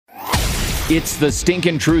It's the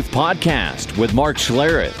Stinkin' Truth Podcast with Mark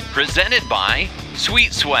Schlereth. Presented by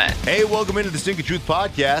Sweet Sweat. Hey, welcome into the Stinkin' Truth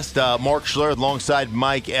Podcast. Mark Schlereth alongside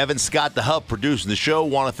Mike Evans. Scott the Huff producing the show.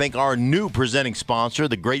 Want to thank our new presenting sponsor,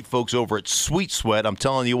 the great folks over at Sweet Sweat. I'm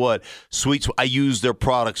telling you what, Sweet Sweat, I use their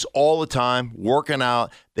products all the time, working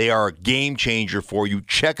out. They are a game changer for you.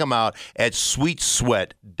 Check them out at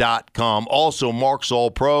sweetsweat.com. Also, Mark's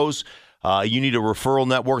All Pros. You need a referral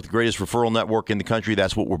network, the greatest referral network in the country.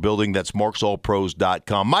 That's what we're building. That's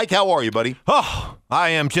marksallpros.com. Mike, how are you, buddy? Oh, I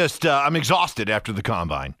am just, I'm exhausted after the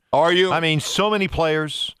combine. Are you? I mean, so many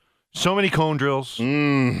players, so many cone drills,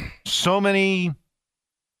 so many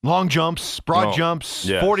long jumps, broad jumps,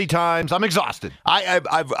 yes. 40 times. I'm exhausted.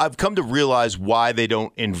 I've come to realize why they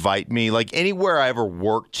don't invite me. Like anywhere I ever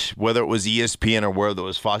worked, whether it was ESPN or whether it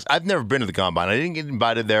was Fox, I've never been to the combine. I didn't get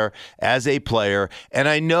invited there as a player, and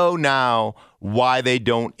I know now why they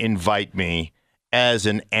don't invite me as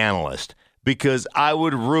an analyst, because I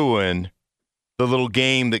would ruin the little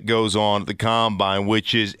game that goes on at the combine,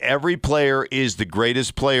 which is every player is the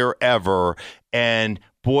greatest player ever, and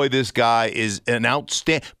boy, this guy is an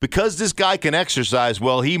outstanding, because this guy can exercise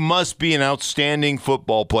well, he must be an outstanding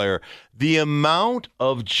football player. The amount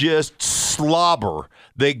of just slobber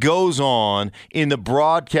that goes on in the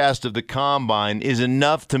broadcast of the combine is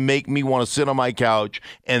enough to make me want to sit on my couch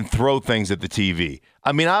and throw things at the TV.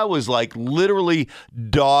 I mean, I was like literally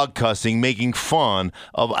dog cussing, making fun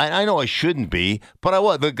of, I know I shouldn't be, but I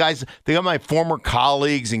was. The guys, they got my former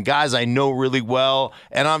colleagues and guys I know really well,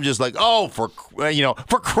 and I'm just like, oh, for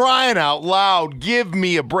crying out loud, give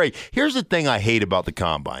me a break. Here's the thing I hate about the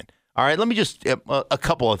combine. All right, let me just, a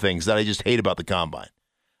couple of things that I just hate about the combine.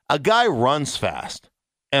 A guy runs fast,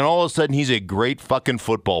 and all of a sudden he's a great fucking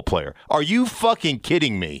football player. Are you fucking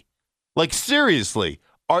kidding me? Like, seriously.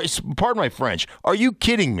 Pardon my French. Are you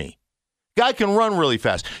kidding me? Guy can run really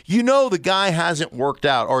fast. You know the guy hasn't worked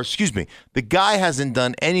out, the guy hasn't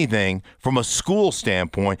done anything from a school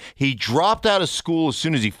standpoint. He dropped out of school as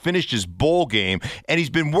soon as he finished his bowl game, and he's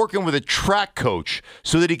been working with a track coach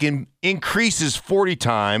so that he can increase his 40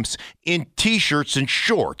 times in T-shirts and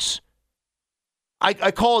shorts.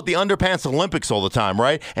 I call it the underpants Olympics all the time,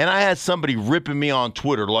 right? And I had somebody ripping me on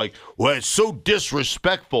Twitter like, well, it's so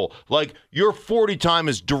disrespectful. Like, your 40 time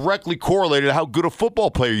is directly correlated to how good a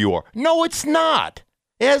football player you are. No, it's not.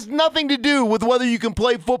 It has nothing to do with whether you can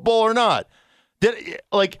play football or not.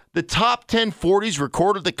 Like, the top 10 40s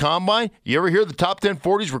recorded at the combine? You ever hear the top 10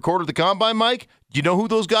 40s recorded at the combine, Mike? Do you know who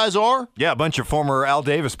those guys are? Yeah, a bunch of former Al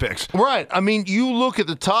Davis picks. Right. I mean, you look at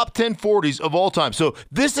the top 10 40s of all time. So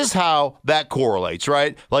this is how that correlates,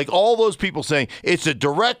 right? Like all those people saying it's a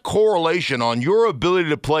direct correlation on your ability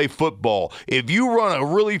to play football. If you run a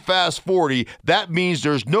really fast 40, that means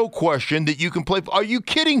there's no question that you can play. Are you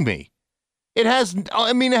kidding me? It has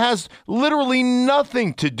literally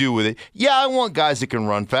nothing to do with it. Yeah, I want guys that can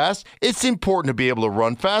run fast. It's important to be able to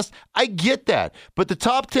run fast. I get that. But the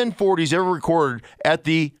top 10 40s ever recorded at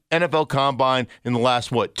the NFL Combine in the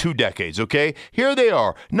last, 2 decades, okay? Here they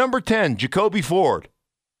are. Number 10, Jacoby Ford.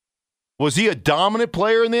 Was he a dominant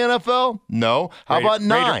player in the NFL? No. How about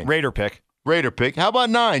 9? Raider pick. How about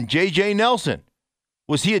 9, J.J. Nelson?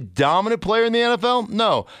 Was he a dominant player in the NFL?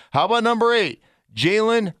 No. How about number 8,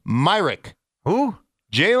 Jalen Myrick? Who?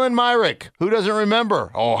 Jalen Myrick. Who doesn't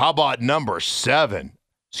remember? Oh, how about number 7?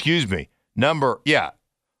 Jacoby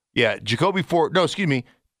Ford. No,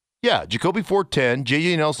 Jacoby Ford 10,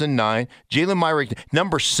 J.J. Nelson 9, Jalen Myrick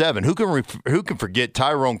number 7. Who can forget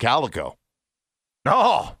Tyrone Calico?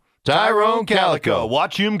 Oh, Tyrone Calico.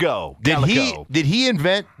 Watch him go. Did he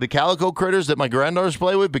invent the calico critters that my granddaughters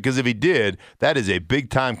play with? Because if he did, that is a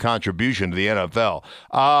big-time contribution to the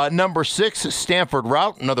NFL. Number 6, Stanford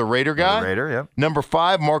Routt, another Raider guy. Yeah. Number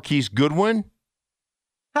 5, Marquise Goodwin.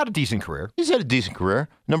 Had a decent career. He's had a decent career.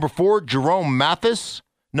 Number 4, Jerome Mathis.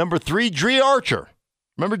 Number 3, Dree Archer.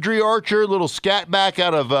 Remember Dree Archer, little scat back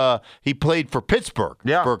out of, he played for Pittsburgh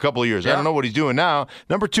for a couple of years. Yeah. I don't know what he's doing now.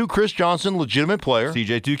 Number 2, Chris Johnson, legitimate player.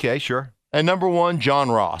 CJ2K, sure. And number 1,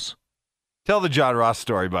 John Ross. Tell the John Ross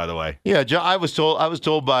story, by the way. Yeah, I was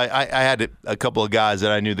told by, I had a couple of guys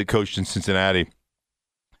that I knew that coached in Cincinnati.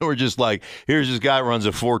 We're just like, here's this guy runs a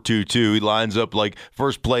 4.22. He lines up like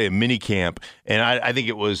first play of mini camp, and I think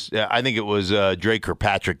it was Dre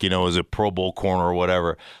Kirkpatrick, as a Pro Bowl corner or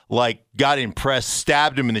whatever. Like, got impressed,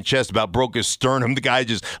 stabbed him in the chest, about broke his sternum. The guy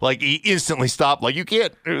just he instantly stopped. Like, you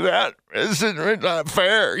can't do that. This is not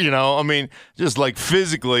fair. Just like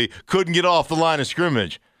physically couldn't get off the line of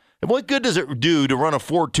scrimmage. And what good does it do to run a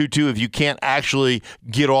 4.22 if you can't actually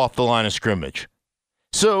get off the line of scrimmage?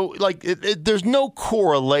 So, there's no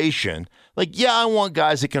correlation Like, yeah, I want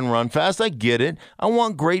guys that can run fast. I get it. I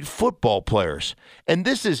want great football players. And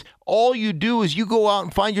this is all you do is you go out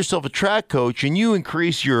and find yourself a track coach and you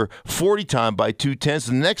increase your 40 time by 2/10.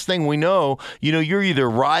 And the next thing we know, you're either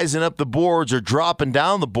rising up the boards or dropping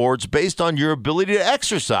down the boards based on your ability to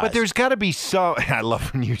exercise. But there's got to be some. I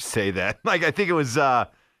love when you say that. Like, I think it was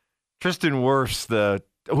Tristan Wirfs,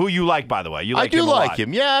 who you like, by the way. You like I do him a like lot.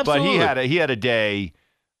 him. Yeah, absolutely. But he had a day,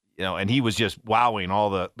 and he was just wowing all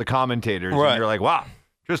the commentators. Right. And you're like, wow,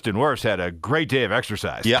 Tristan Wirfs had a great day of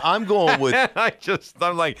exercise. Yeah, I'm going with.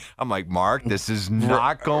 I'm like, Mark, this is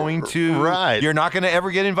not going to. Right. You're not going to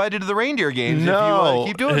ever get invited to the reindeer games No, if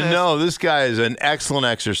you keep doing this. No, this guy is an excellent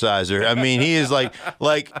exerciser. I mean, he is like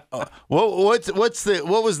what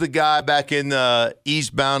was the guy back in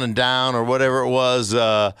Eastbound and Down or whatever it was?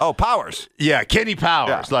 Powers. Yeah, Kenny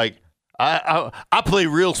Powers. Yeah. Like I play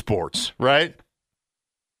real sports, right?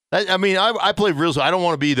 I play real. I don't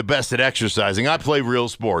want to be the best at exercising. I play real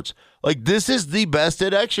sports. Like, this is the best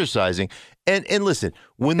at exercising. And listen,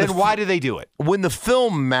 why do they do it? When the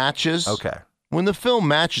film matches, okay. When the film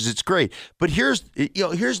matches, it's great. But here's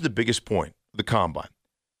the biggest point: the combine.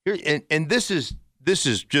 And this is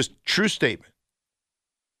just true statement.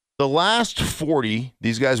 The last 40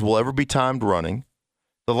 these guys will ever be timed running,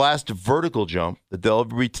 the last vertical jump that they'll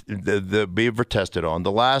be ever tested on,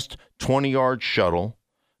 the last 20-yard shuttle,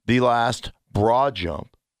 the last broad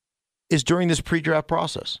jump is during this pre-draft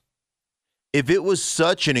process. If it was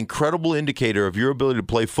such an incredible indicator of your ability to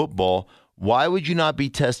play football, why would you not be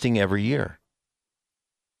testing every year?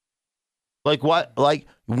 Like, what? Like,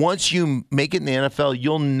 once you make it in the NFL,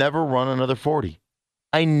 you'll never run another 40.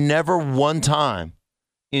 I never one time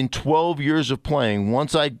in 12 years of playing,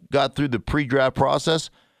 once I got through the pre-draft process,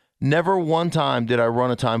 never one time did I run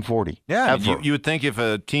a time 40. Yeah, you would think if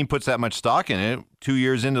a team puts that much stock in it, 2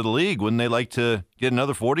 years into the league, wouldn't they like to get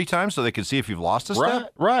another 40 times so they can see if you've lost a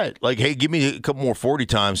step? Right. Like, hey, give me a couple more 40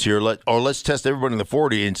 times here. Let's test everybody in the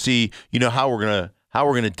 40 and see, how we're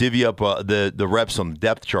gonna divvy up the reps on the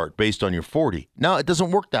depth chart based on your 40. No, it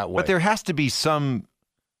doesn't work that way. But there has to be some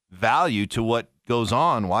value to what goes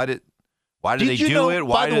on. Why do they do it?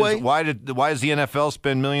 Why does the NFL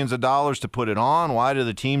spend millions of dollars to put it on? Why do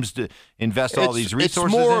the teams invest all these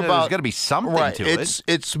resources in it? There's got to be something to it.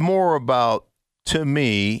 It's more about, to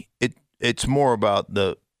me, it's more about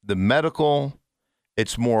the medical.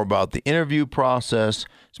 It's more about the interview process.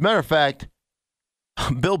 As a matter of fact,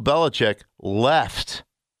 Bill Belichick left.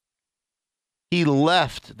 He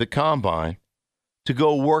left the combine to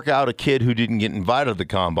go work out a kid who didn't get invited to the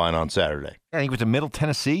combine on Saturday. Yeah, he went to Middle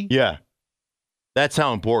Tennessee? Yeah. That's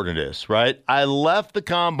how important it is, right? I left the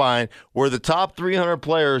combine where the top 300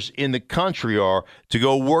 players in the country are to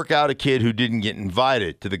go work out a kid who didn't get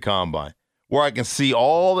invited to the combine, where I can see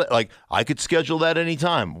all that. Like, I could schedule that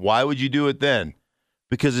anytime. Why would you do it then?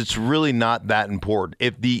 Because it's really not that important.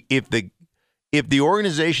 If the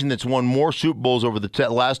organization that's won more Super Bowls over the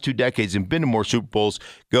last 2 decades and been to more Super Bowls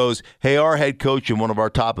goes, hey, our head coach and one of our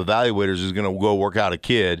top evaluators is going to go work out a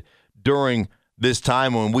kid during this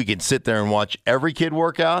time when we can sit there and watch every kid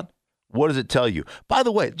work out, what does it tell you? By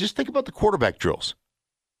the way, just think about the quarterback drills.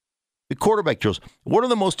 The quarterback drills. What are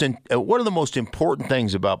the most important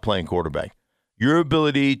things about playing quarterback? Your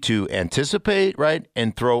ability to anticipate, right,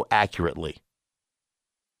 and throw accurately.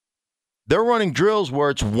 They're running drills where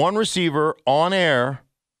it's one receiver on air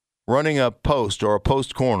running a post or a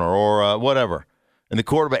post corner or whatever. And the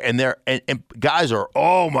quarterback, and guys are,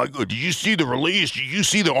 oh my God, did you see the release? Did you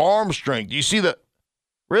see the arm strength? Do you see the,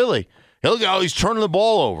 really? Look how he's turning the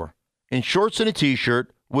ball over in shorts and a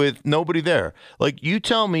T-shirt with nobody there. Like, you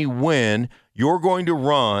tell me when you're going to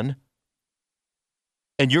run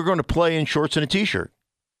and you're going to play in shorts and a T-shirt.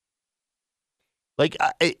 Like,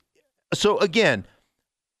 so again,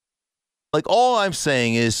 like, all I'm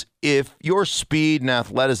saying is, if your speed and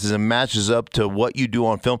athleticism matches up to what you do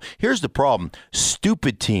on film, here's the problem.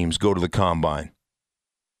 Stupid teams go to the combine.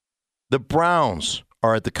 The Browns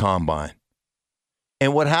are at the combine.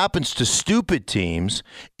 And what happens to stupid teams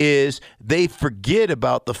is they forget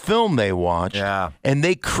about the film they watch, and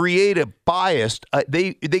they create a bias.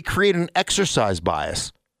 They create an exercise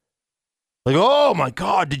bias. Like, oh, my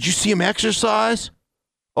God, did you see him exercise?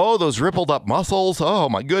 Oh, those rippled up muscles. Oh,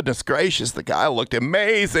 my goodness gracious. The guy looked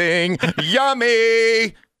amazing.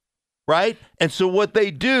 Yummy. Right? And so what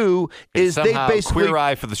they do is they basically... Queer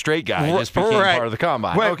eye for the straight guy just became part of the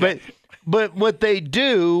combine. Right, okay. But what they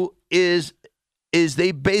do is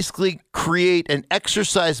they basically create an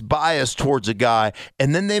exercise bias towards a guy,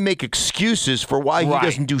 and then they make excuses for why he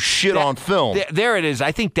doesn't do shit on film. There it is.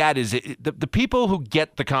 I think that is it. The people who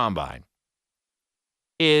get the combine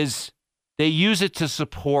they use it to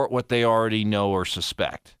support what they already know or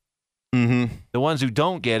suspect. Mm-hmm. The ones who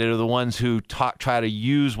don't get it are the ones who try to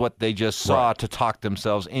use what they just saw to talk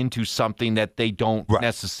themselves into something that they don't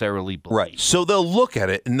necessarily believe. Right. So they'll look at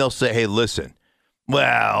it and they'll say, hey, listen,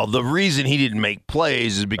 well, the reason he didn't make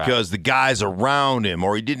plays is because the guys around him,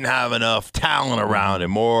 or he didn't have enough talent around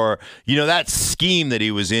him, or, that scheme that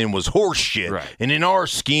he was in was horse shit. Right. And in our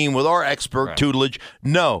scheme with our expert tutelage,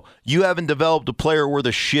 no, you haven't developed a player worth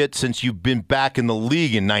of shit since you've been back in the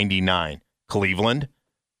league in 99, Cleveland.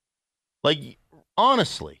 Like,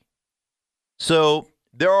 honestly. So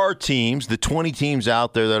there are teams, the 20 teams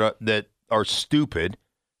out there that are stupid.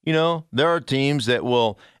 There are teams that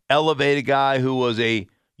will elevate a guy who was a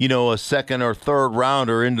second or third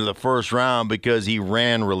rounder into the first round because he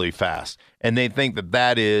ran really fast. And they think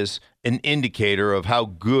that is an indicator of how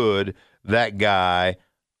good that guy,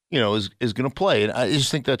 is going to play. And I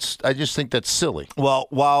just think that's silly. Well,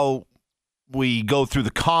 while we go through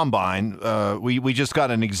the combine, we just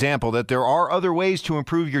got an example that there are other ways to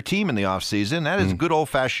improve your team in the offseason. That is a good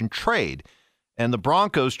old-fashioned trade. And the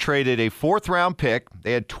Broncos traded a fourth-round pick.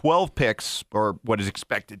 They had 12 picks, or what is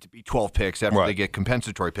expected to be 12 picks after they get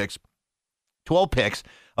compensatory picks. 12 picks,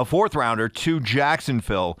 a fourth-rounder to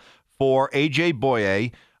Jacksonville for A.J.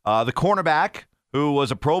 Boye, the cornerback, who was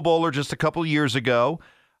a Pro Bowler just a couple years ago.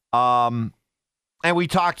 And we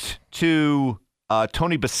talked to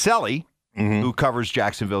Tony Baselli, who covers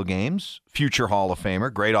Jacksonville games, future Hall of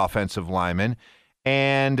Famer, great offensive lineman.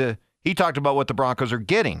 And he talked about what the Broncos are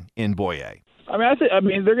getting in Boye. I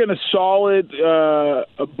mean, they're getting a solid,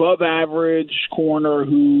 above average corner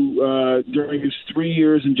who, during his 3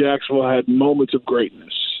 years in Jacksonville, had moments of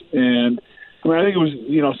greatness. And I think it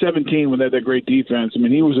was, 17 when they had that great defense. I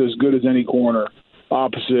mean, he was as good as any corner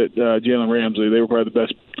opposite Jalen Ramsey. They were probably the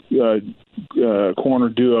best corner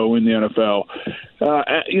duo in the NFL.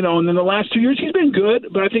 And then the last 2 years he's been good,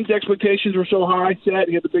 but I think the expectations were so high set.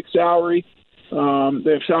 He had the big salary. They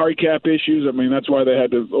have salary cap issues. I mean, that's why they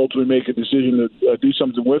had to ultimately make a decision to do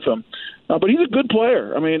something with him. But he's a good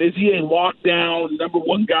player. I mean, is he a lockdown number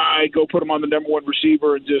one guy? Go put him on the number one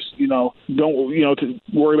receiver and just, don't, to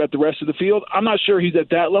worry about the rest of the field? I'm not sure he's at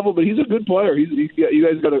that level, but he's a good player. You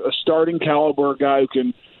guys got a starting caliber guy who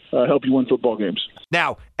can help you win football games.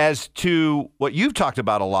 Now, as to what you've talked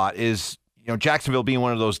about a lot is, Jacksonville being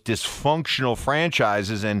one of those dysfunctional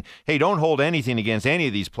franchises, and hey, don't hold anything against any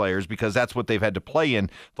of these players because that's what they've had to play in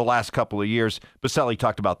the last couple of years. Baselli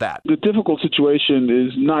talked about that. The difficult situation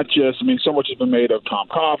is not just, so much has been made of Tom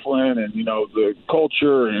Coughlin and, the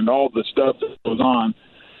culture and all the stuff that goes on.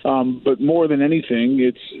 But more than anything,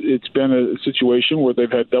 it's been a situation where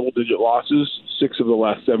they've had double-digit losses 6 of the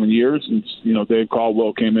last 7 years. And, Dave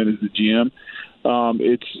Caldwell came in as the GM.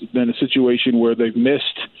 It's been a situation where they've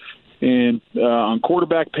missed and on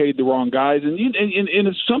quarterback paid the wrong guys. And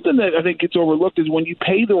it's something that I think gets overlooked is when you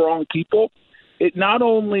pay the wrong people, it not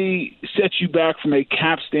only sets you back from a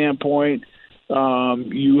cap standpoint,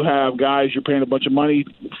 you have guys you're paying a bunch of money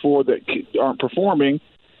for that aren't performing.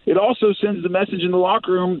 It also sends the message in the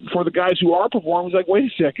locker room for the guys who are performing. It's like, wait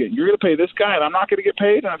a second, you're going to pay this guy and I'm not going to get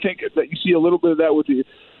paid? And I think that you see a little bit of that with the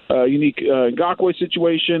unique Ngakoue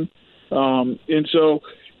situation. And so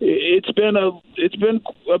it's been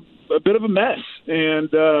a bit of a mess. And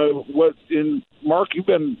Mark, you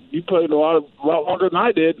played a lot longer than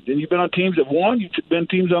I did, and you've been on teams that won. You've been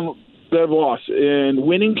teams that have lost. And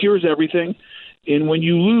winning cures everything. And when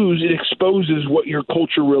you lose, it exposes what your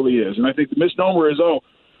culture really is. And I think the misnomer is,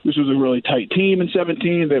 this was a really tight team in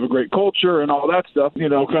 17. They have a great culture and all that stuff.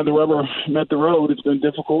 Kind of the rubber met the road. It's been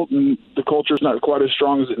difficult, and the culture is not quite as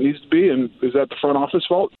strong as it needs to be. And is that the front office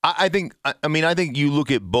fault? I think you look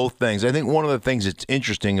at both things. I think one of the things that's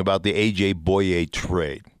interesting about the A.J. Boye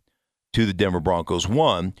trade to the Denver Broncos,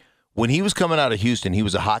 one, when he was coming out of Houston, he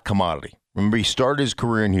was a hot commodity. Remember, he started his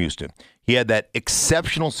career in Houston. He had that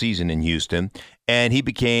exceptional season in Houston, and he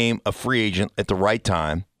became a free agent at the right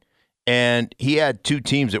time. And he had 2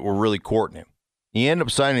 teams that were really courting him. He ended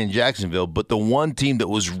up signing in Jacksonville, but the one team that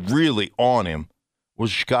was really on him was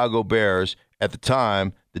the Chicago Bears. At the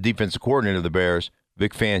time, the defensive coordinator of the Bears,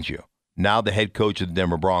 Vic Fangio, now the head coach of the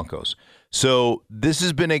Denver Broncos. So this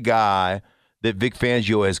has been a guy that Vic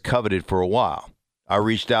Fangio has coveted for a while. I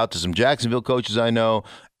reached out to some Jacksonville coaches I know,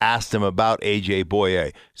 asked them about A.J.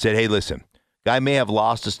 Boye, said, hey, listen, guy may have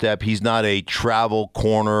lost a step. He's not a travel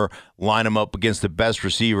corner, line him up against the best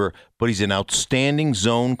receiver, but he's an outstanding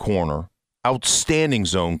zone corner.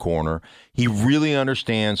 He really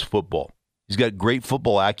understands football. He's got great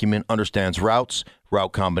football acumen, understands routes,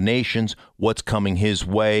 route combinations, what's coming his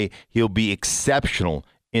way. He'll be exceptional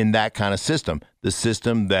in that kind of system, the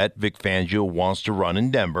system that Vic Fangio wants to run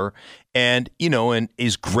in Denver, and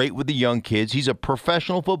is great with the young kids. He's a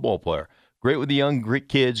professional football player, great with the young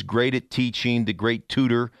kids, great at teaching, the great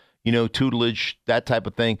tutor, tutelage, that type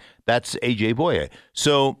of thing. That's A.J. Boye.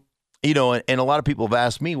 So, and a lot of people have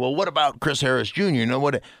asked me, well, what about Chris Harris Jr.?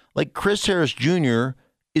 Chris Harris Jr.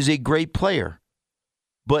 is a great player,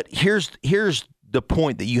 but here's the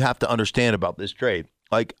point that you have to understand about this trade.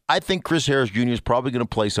 I think Chris Harris Jr. is probably going to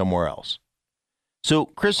play somewhere else. So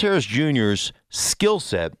Chris Harris Jr.'s skill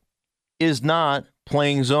set is not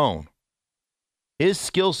playing zone. His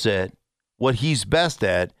skill set, what he's best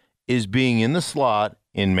at, is being in the slot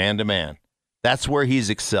in man-to-man. That's where he's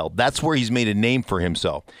excelled. That's where he's made a name for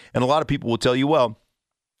himself. And a lot of people will tell you, well,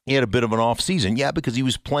 he had a bit of an off season. Yeah, because he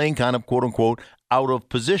was playing kind of, quote-unquote, out of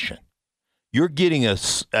position. You're getting an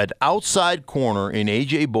outside corner in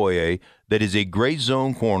A.J. Boye that is a great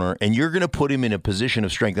zone corner, and you're going to put him in a position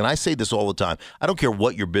of strength. And I say this all the time. I don't care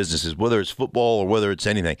what your business is, whether it's football or whether it's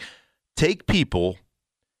anything. Take people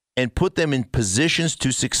and put them in positions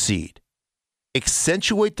to succeed.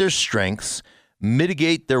 Accentuate their strengths,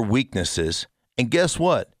 mitigate their weaknesses, and guess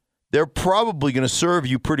what? They're probably going to serve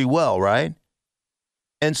you pretty well, right?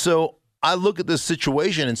 And so I look at this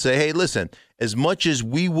situation and say, hey, listen, as much as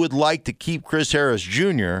we would like to keep Chris Harris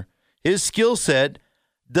Jr., his skill set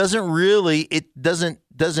doesn't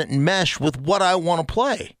mesh with what I want to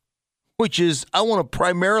play, which is I want to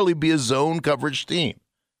primarily be a zone coverage team.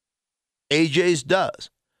 AJ's does.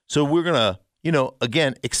 So we're going to,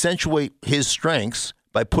 again, accentuate his strengths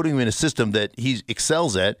by putting him in a system that he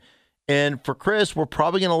excels at. And for Chris, we're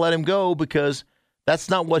probably going to let him go because that's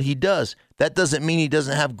not what he does. That doesn't mean he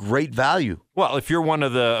doesn't have great value. Well, if you're one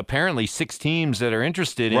of the apparently 6 teams that are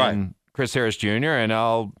interested in Chris Harris Jr., and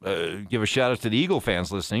I'll give a shout-out to the Eagle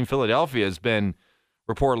fans listening, Philadelphia has been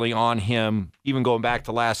reportedly on him even going back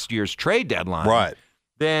to last year's trade deadline. Right.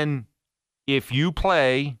 Then if you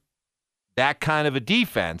play that kind of a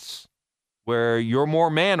defense where you're more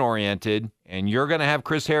man-oriented and you're going to have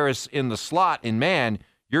Chris Harris in the slot in man,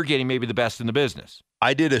 you're getting maybe the best in the business.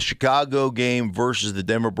 I did a Chicago game versus the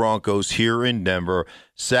Denver Broncos here in Denver,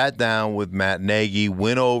 sat down with Matt Nagy,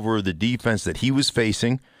 went over the defense that he was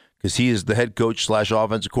facing because he is the head coach /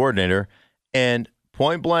 offensive coordinator, and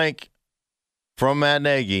point blank from Matt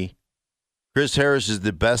Nagy, Chris Harris is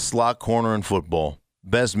the best slot corner in football,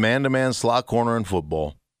 best man-to-man slot corner in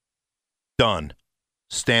football. Done.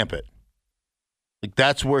 Stamp it.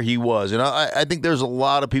 That's where he was. And I think there's a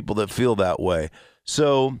lot of people that feel that way.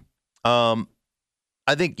 So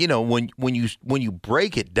I think, when you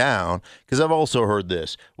break it down, because I've also heard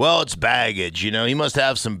this, well, it's baggage. He must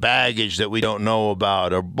have some baggage that we don't know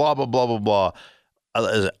about or blah, blah, blah, blah, blah.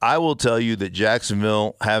 I will tell you that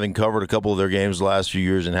Jacksonville, having covered a couple of their games the last few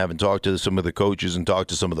years and having talked to some of the coaches and talked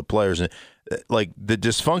to some of the players, and the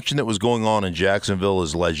dysfunction that was going on in Jacksonville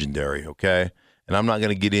is legendary, okay? And I'm not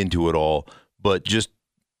going to get into it all, but just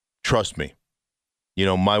trust me.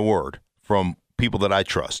 My word from people that I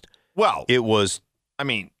trust. Well, it was. I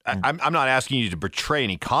mean, I'm not asking you to betray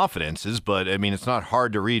any confidences, but, I mean, it's not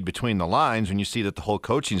hard to read between the lines when you see that the whole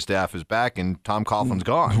coaching staff is back and Tom Coughlin's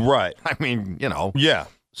gone. Right. I mean, Yeah.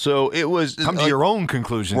 So it was. Come to your own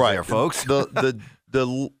conclusions there, folks. The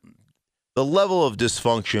level of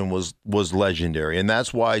dysfunction was legendary, and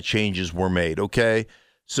that's why changes were made, okay?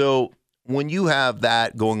 So when you have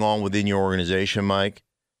that going on within your organization, Mike,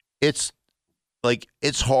 it's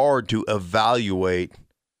hard to evaluate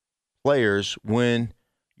players when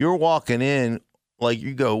you're walking in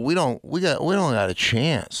you go, we don't got a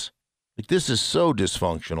chance. This is so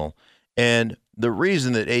dysfunctional. And the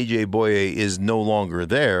reason that A.J. Boye is no longer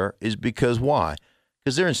there is because why?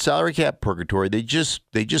 Because they're in salary cap purgatory. They just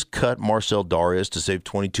cut Marcel Darius to save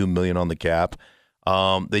 $22 million on the cap.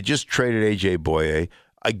 They just traded A.J. Boye.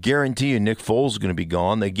 I guarantee you Nick Foles is going to be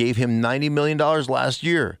gone. They gave him $90 million last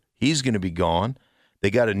year. He's going to be gone. They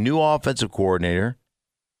got a new offensive coordinator.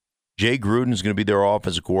 Jay Gruden is going to be their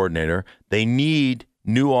offensive coordinator. They need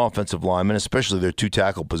new offensive linemen, especially their 2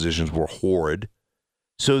 tackle positions were horrid.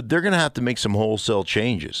 So they're going to have to make some wholesale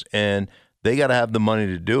changes, and they got to have the money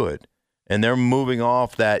to do it. And they're moving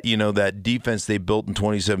off that, that defense they built in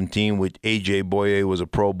 2017, which A.J. Boye was a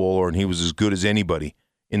Pro Bowler, and he was as good as anybody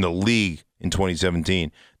in the league in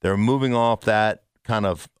 2017. They're moving off that kind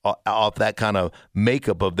of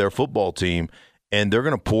makeup of their football team. And they're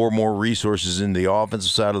going to pour more resources in the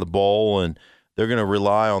offensive side of the ball, and they're going to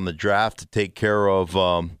rely on the draft to take care of,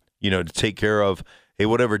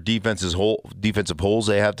 whatever defensive holes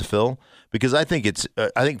they have to fill. Because I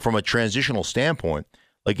think from a transitional standpoint,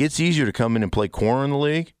 it's easier to come in and play corner in the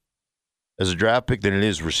league as a draft pick than it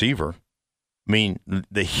is receiver. I I mean,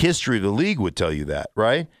 the history of the league would tell you that,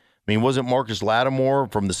 right? I mean, wasn't Marcus Lattimore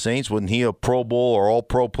from the Saints, wasn't he a Pro Bowl or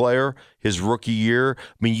All-Pro player his rookie year?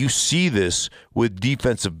 I mean, you see this with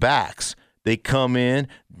defensive backs. They come in.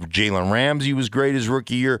 Jalen Ramsey was great his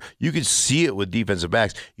rookie year. You can see it with defensive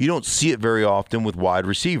backs. You don't see it very often with wide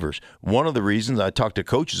receivers. One of the reasons, I talked to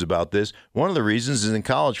coaches about this, one of the reasons is in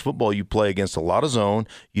college football you play against a lot of zone.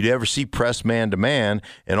 You never see press man-to-man,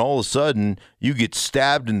 and all of a sudden you get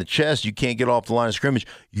stabbed in the chest. You can't get off the line of scrimmage.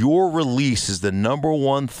 Your release is the number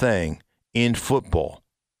one thing in football,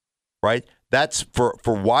 right? That's for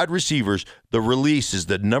wide receivers, the release is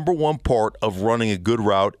the number one part of running a good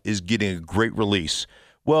route is getting a great release.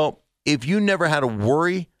 Well, if you never had to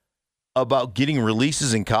worry about getting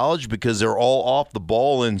releases in college because they're all off the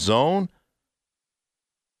ball in zone,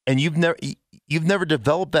 and you've never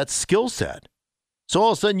developed that skill set. So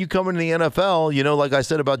all of a sudden you come into the NFL, you know, like I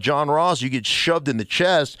said about John Ross, you get shoved in the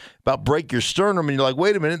chest, about break your sternum, and you're like,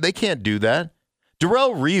 wait a minute, they can't do that.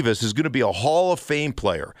 Darrelle Revis is going to be a Hall of Fame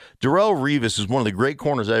player. Darrelle Revis is one of the great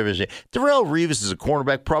corners I've ever seen. Darrelle Revis is a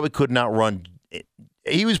cornerback, probably could not run.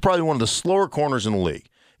 He was probably one of the slower corners in the league.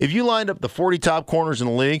 If you lined up the 40 top corners in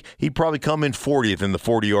the league, he'd probably come in 40th in the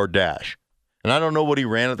 40-yard dash. And I don't know what he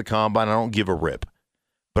ran at the combine. I don't give a rip.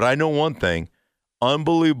 But I know one thing,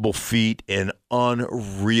 unbelievable feet and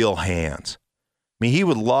unreal hands. I mean, he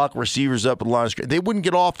would lock receivers up at the line of scrimmage. They wouldn't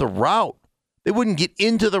get off the route. They wouldn't get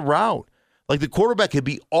into the route. Like the quarterback could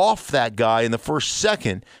be off that guy in the first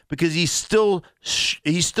second because he's still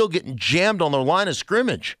getting jammed on the line of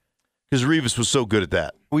scrimmage because Revis was so good at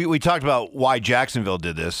that. We talked about why Jacksonville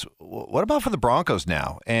did this. What about for the Broncos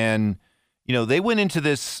now? And, you know, they went into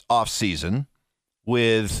this offseason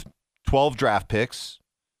with 12 draft picks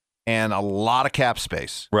and a lot of cap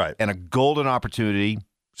space. Right. And a golden opportunity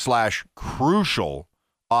 / crucial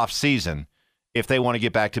offseason if they want to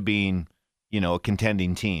get back to being, you know, a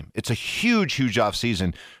contending team. It's a huge, huge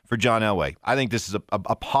offseason for John Elway. I think this is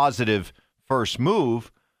a positive first move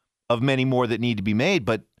of many more that need to be made,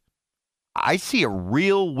 but I see a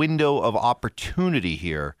real window of opportunity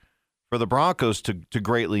here for the Broncos to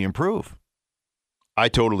greatly improve. I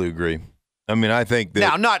totally agree. I mean, I think that...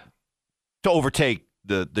 Now, not to overtake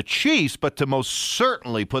the Chiefs, but to most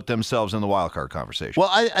certainly put themselves in the wild card conversation. Well,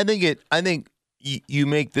 I think you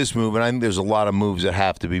make this move, and I think there's a lot of moves that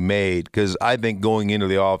have to be made because I think going into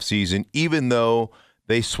the offseason, even though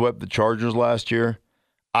they swept the Chargers last year,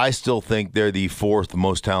 I still think they're the fourth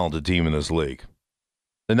most talented team in this league.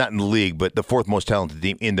 They're not in the league, but the fourth most talented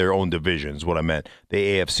team in their own division is what I meant, the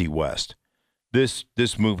AFC West. This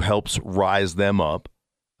move helps rise them up,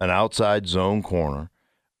 an outside zone corner.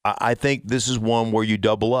 I think this is one where you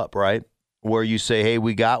double up, right? Where you say, hey,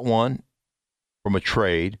 we got one from a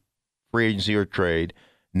trade, free agency or trade.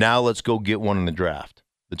 Now let's go get one in the draft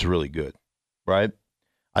that's really good, right?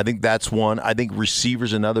 I think that's one. I think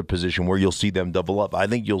receiver's another position where you'll see them double up. I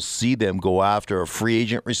think you'll see them go after a free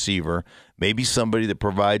agent receiver, maybe somebody that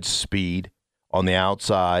provides speed on the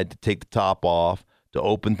outside to take the top off, to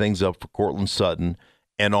open things up for Courtland Sutton.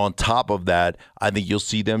 And on top of that, I think you'll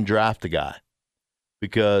see them draft a guy.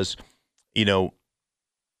 Because, you know,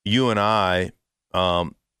 you and I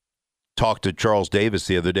talked to Charles Davis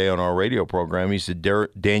the other day on our radio program. He said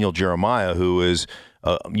Daniel Jeremiah, who is,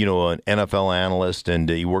 an NFL analyst, and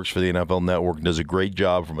he works for the NFL Network and does a great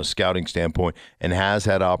job from a scouting standpoint and has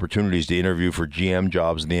had opportunities to interview for GM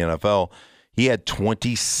jobs in the NFL. He had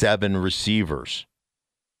 27 receivers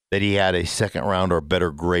that he had a second round or better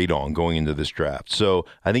grade on going into this draft. So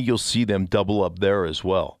I think you'll see them double up there as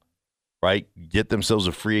well, right? Get themselves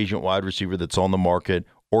a free agent wide receiver that's on the market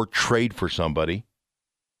or trade for somebody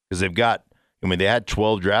because they've got, they had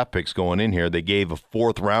 12 draft picks going in here. They gave a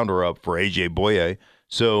fourth rounder up for A.J. Boye.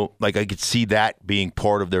 So, I could see that being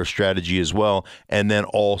part of their strategy as well, and then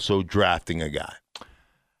also drafting a guy.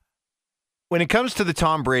 When it comes to the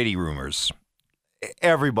Tom Brady rumors,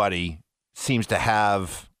 everybody seems to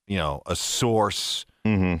have, a source.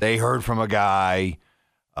 Mm-hmm. They heard from a guy,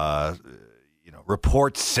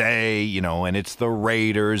 reports say, and it's the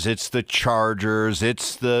Raiders, it's the Chargers,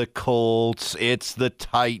 it's the Colts, it's the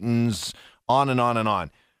Titans, on and on and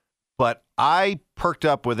on. But I perked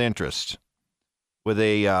up with interest with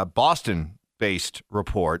a Boston-based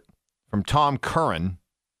report from Tom Curran,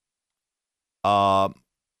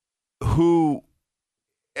 who,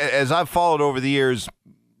 as I've followed over the years,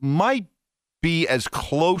 might be as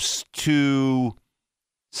close to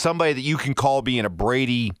somebody that you can call being a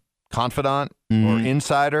Brady confidant or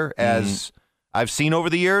insider as I've seen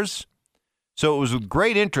over the years. So it was with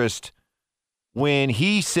great interest when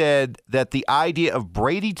he said that the idea of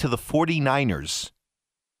Brady to the 49ers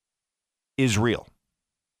is real.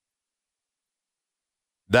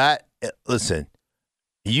 Listen,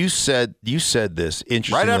 you said this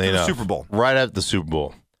interestingly right after enough, the Super Bowl. Right after the Super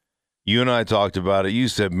Bowl. You and I talked about it. You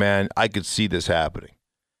said, man, I could see this happening.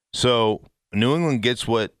 So New England gets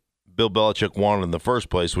what Bill Belichick wanted in the first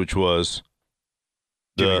place, which was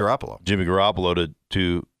Jimmy Garoppolo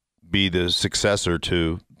to be the successor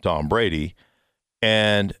to Tom Brady.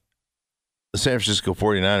 And the San Francisco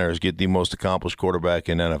 49ers get the most accomplished quarterback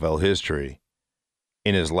in NFL history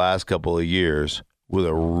in his last couple of years with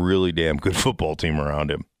a really damn good football team around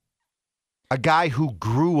him. A guy who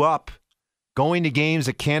grew up going to games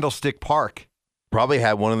at Candlestick Park. Probably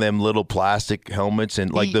had one of them little plastic helmets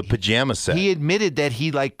and like the pajama set. He admitted that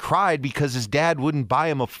he cried because his dad wouldn't buy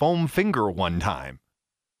him a foam finger one time.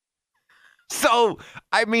 So,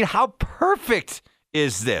 I mean, how perfect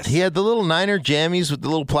is this? He had the little Niner jammies with the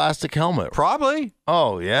little plastic helmet. Probably.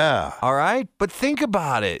 Oh, yeah. All right. But think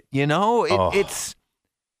about it. It's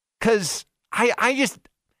because I just,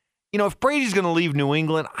 if Brady's going to leave New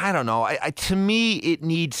England, I don't know. To me, it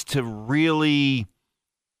needs to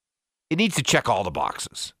check all the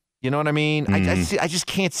boxes. You know what I mean? Mm-hmm. I just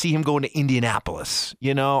can't see him going to Indianapolis.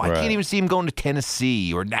 Right. I can't even see him going to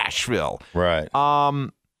Tennessee or Nashville. Right.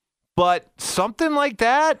 But something like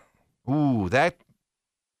that, ooh, that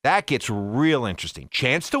gets real interesting.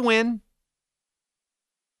 Chance to win.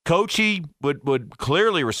 Coach he would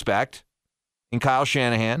clearly respect in Kyle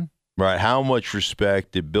Shanahan. Right. How much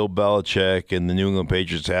respect did Bill Belichick and the New England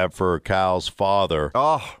Patriots have for Kyle's father,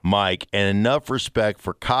 Mike, and enough respect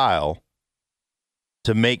for Kyle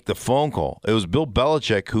to make the phone call? It was Bill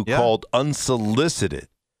Belichick who called unsolicited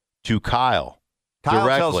to Kyle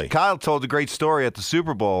directly. Kyle told a great story at the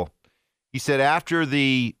Super Bowl. He said after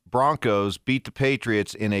the Broncos beat the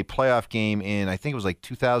Patriots in a playoff game in, I think it was like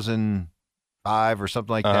 2005 or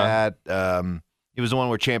something like that. It was the one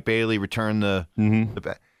where Champ Bailey returned the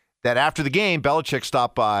that after the game, Belichick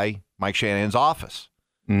stopped by Mike Shanahan's office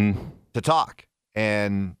to talk.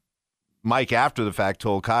 And Mike, after the fact,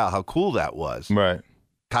 told Kyle how cool that was. Right.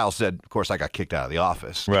 Kyle said, of course, I got kicked out of the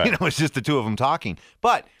office. Right. It's just the two of them talking.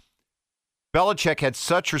 But Belichick had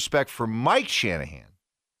such respect for Mike Shanahan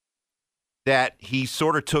that he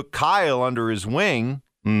sort of took Kyle under his wing,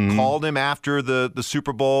 called him after the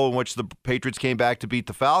Super Bowl in which the Patriots came back to beat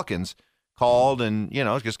the Falcons, called and,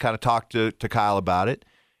 just kind of talked to Kyle about it.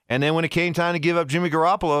 And then when it came time to give up Jimmy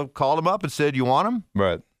Garoppolo, called him up and said, you want him?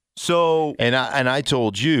 Right. So, and I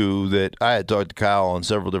told you that I had talked to Kyle on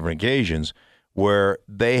several different occasions where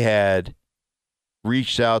they had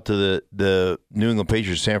reached out to the New England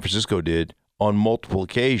Patriots, San Francisco did, on multiple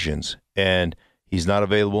occasions, and he's not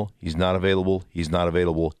available, he's not available, he's not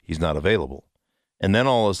available, he's not available. And then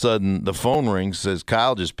all of a sudden the phone rings, says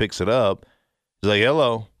Kyle just picks it up. He's like,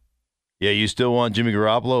 hello. Yeah, you still want Jimmy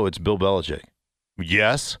Garoppolo? It's Bill Belichick.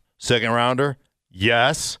 Yes. Second rounder?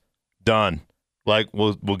 Yes. Done.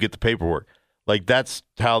 We'll get the paperwork. That's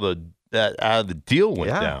how the deal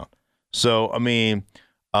went down. So I mean,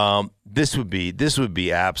 this would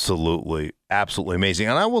be absolutely amazing.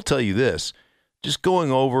 And I will tell you this: just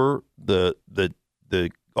going over the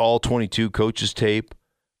all 22 coaches tape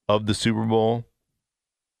of the Super Bowl,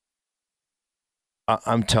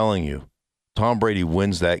 I'm telling you, Tom Brady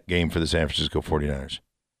wins that game for the San Francisco 49ers.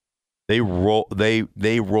 They roll.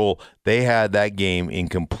 They had that game in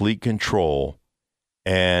complete control,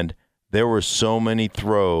 and there were so many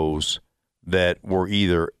throws that were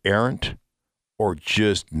either errant or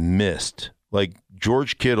just missed. Like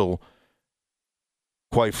George Kittle,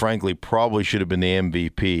 quite frankly, probably should have been the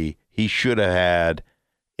MVP. He should have had,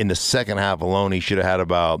 in the second half alone, he should have had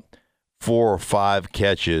about 4 or 5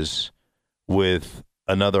 catches with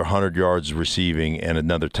another 100 yards receiving and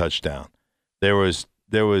another touchdown. There was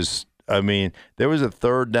a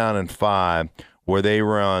 3rd down and 5 where they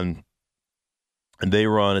run.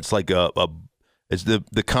 It's like it's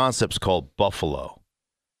the concept's called Buffalo.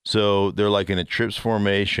 So they're like in a trips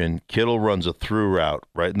formation. Kittle runs a through route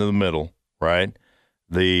right into the middle, right?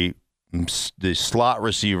 The slot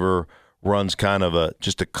receiver runs kind of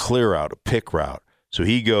just a clear out, a pick route. So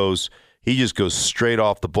he just goes straight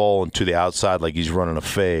off the ball and to the outside like he's running a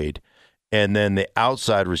fade. And then the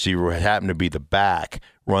outside receiver, who happened to be the back,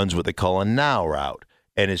 runs what they call a now route.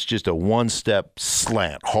 And it's just a one-step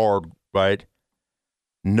slant, hard, right?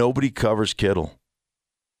 Nobody covers Kittle.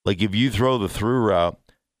 Like if you throw the through route,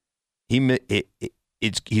 he's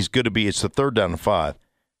going to be. It's the 3rd down and 5.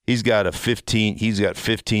 He's got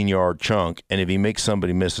 15-yard chunk, and if he makes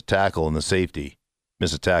somebody miss a tackle and the safety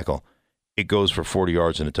miss a tackle, it goes for 40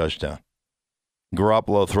 yards and a touchdown.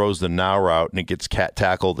 Garoppolo throws the now route and it gets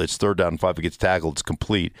tackled. It's 3rd down and 5. It gets tackled. It's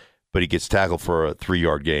complete, but he gets tackled for a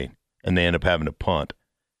 3-yard gain, and they end up having to punt.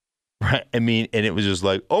 Right. I mean, and it was just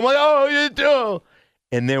like, oh my God, you do.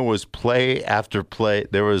 And there was play after play.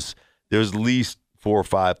 There was at least 4 or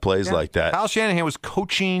 5 plays like that. Kyle Shanahan was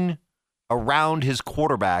coaching around his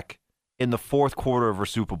quarterback in the fourth quarter of a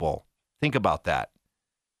Super Bowl. Think about that.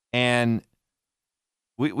 And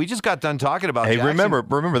we just got done talking about Hey, Jackson.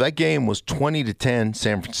 remember that game was 20-10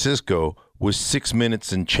 San Francisco with 6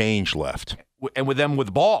 minutes and change left. And with them with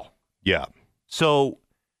the ball. Yeah. So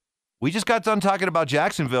we just got done talking about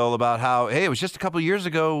Jacksonville, about how, hey, it was just a couple of years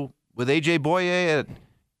ago with A.J. Boye.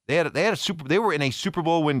 They were in a Super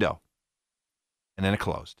Bowl window, and then it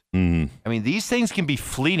closed. Mm-hmm. I mean, these things can be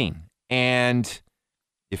fleeting. And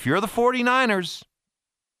if you're the 49ers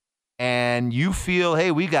and you feel,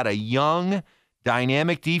 hey, we got a young,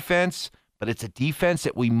 dynamic defense, but it's a defense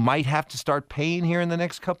that we might have to start paying here in the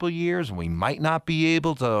next couple of years, and we might not be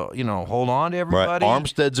able to, hold on to everybody. Right.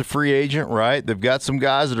 Armstead's a free agent, right? They've got some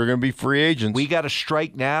guys that are going to be free agents. We got to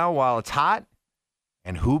strike now while it's hot.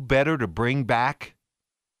 And who better to bring back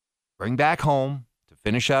home to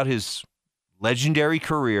finish out his legendary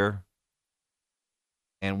career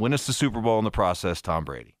and win us the Super Bowl in the process? Tom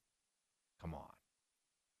Brady.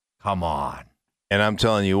 Come on. And I'm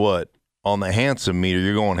telling you what, on the handsome meter,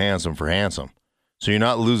 you're going handsome for handsome. So you're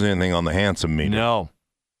not losing anything on the handsome meter. No.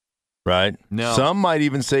 Right? No. Some might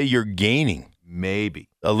even say you're gaining. Maybe.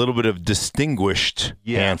 A little bit of distinguished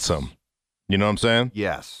handsome. You know what I'm saying?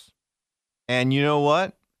 Yes. And you know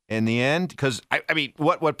what? In the end, because, I mean,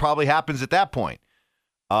 what probably happens at that point?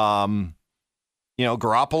 Garoppolo,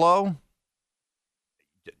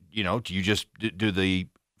 do the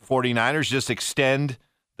 49ers just extend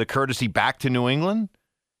the courtesy back to New England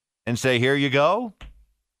and say, here you go.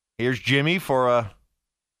 Here's Jimmy for a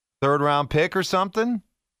 3rd-round pick or something,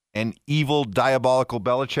 and evil, diabolical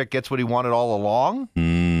Belichick gets what he wanted all along?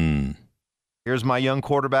 Here's my young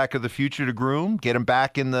quarterback of the future to groom, get him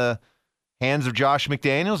back in the hands of Josh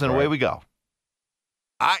McDaniels, and away we go.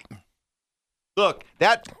 Look,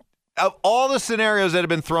 that of all the scenarios that have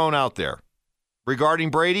been thrown out there regarding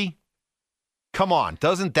Brady, come on,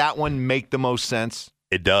 doesn't that one make the most sense?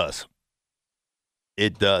 It does.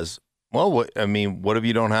 It does. Well, what if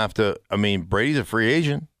you don't have to? I mean, Brady's a free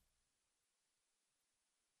agent.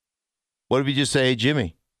 What if you just say, hey,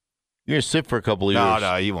 Jimmy, you're going to sit for a couple of years?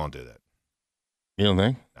 No, he won't do that. You don't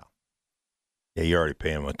think? No. Yeah, you're already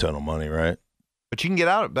paying him a ton of money, right? But you can get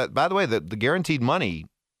out. But by the way, the guaranteed money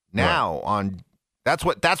now that's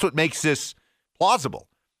what makes this plausible.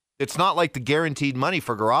 It's not like the guaranteed money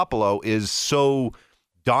for Garoppolo is so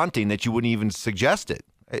daunting that you wouldn't even suggest it.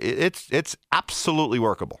 It's absolutely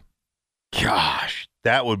workable. Gosh,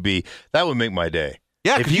 that would make my day.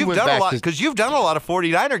 Yeah, because you've done a lot of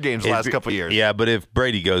 49er games the last couple of years. Yeah, but if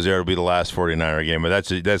Brady goes there, it'll be the last 49er game. But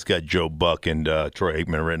that's got Joe Buck and Troy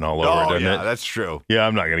Aikman written all over it, doesn't it? That's true. Yeah,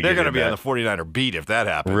 I'm not going to. They're going to be on the 49er beat if that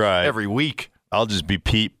happens. Right. Every week. I'll just be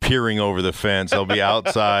peering over the fence. I'll be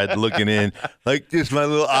outside looking in, like just my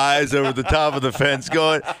little eyes over the top of the fence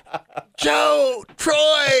going, Joe, Troy,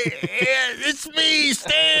 it's me,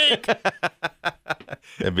 Stink.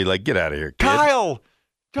 And be like, get out of here, kid. Kyle,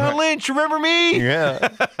 John Lynch, remember me? Yeah.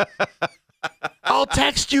 I'll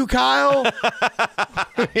text you, Kyle.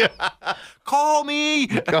 Call me.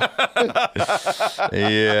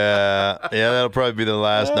 Yeah, that'll probably be the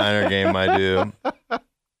last Niner game I do.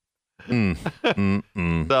 So,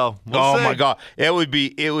 we'll see. My God, it would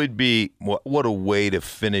be what a way to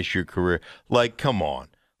finish your career. Like, come on,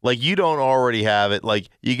 like you don't already have it. Like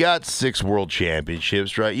you got 6 world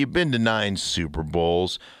championships, right? You've been to 9 Super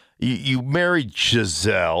Bowls. You married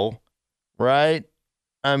Giselle, right?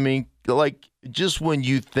 I mean, like just when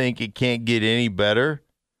you think it can't get any better,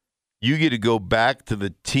 you get to go back to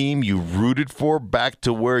the team you rooted for, back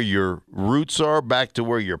to where your roots are, back to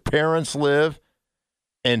where your parents live.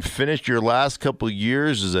 And finished your last couple of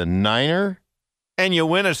years as a Niner, and you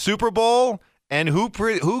win a Super Bowl. And who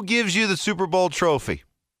gives you the Super Bowl trophy?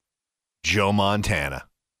 Joe Montana.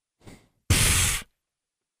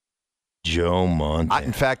 Joe Montana.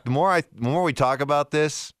 In fact, the more we talk about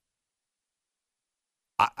this,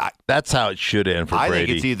 that's how it should end for Brady. I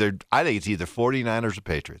think it's either 49ers or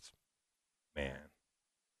Patriots. Man,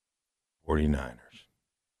 49ers.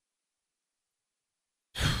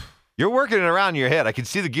 You're working it around in your head. I can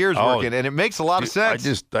see the gears working, and it makes a lot of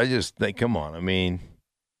sense. I just think, come on. I mean,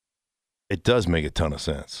 it does make a ton of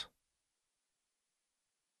sense.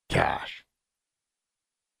 Gosh.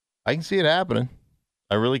 I can see it happening.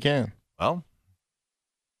 I really can. Well,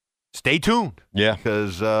 stay tuned. Yeah.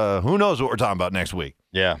 Because who knows what we're talking about next week.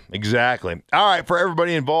 Yeah, exactly. All right, for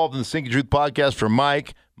everybody involved in the Sinking Truth podcast, for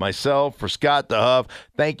Mike, myself, for Scott DeHuff,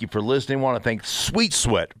 thank you for listening. I want to thank Sweet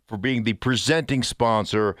Sweat for being the presenting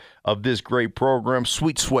sponsor of this great program.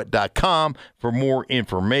 SweetSweat.com for more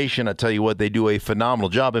information. I tell you what, they do a phenomenal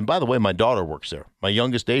job. And by the way, my daughter works there. My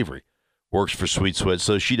youngest, Avery, works for Sweet Sweat,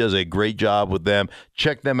 so she does a great job with them.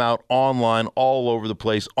 Check them out online, all over the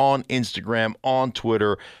place, on Instagram, on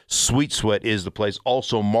Twitter. Sweet Sweat is the place.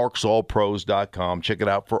 Also, marksallpros.com. Check it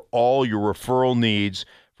out for all your referral needs,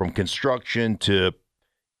 from construction to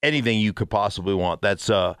anything you could possibly want. That's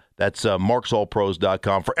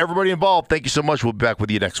marksallpros.com. For everybody involved, thank you so much. We'll be back with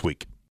you next week.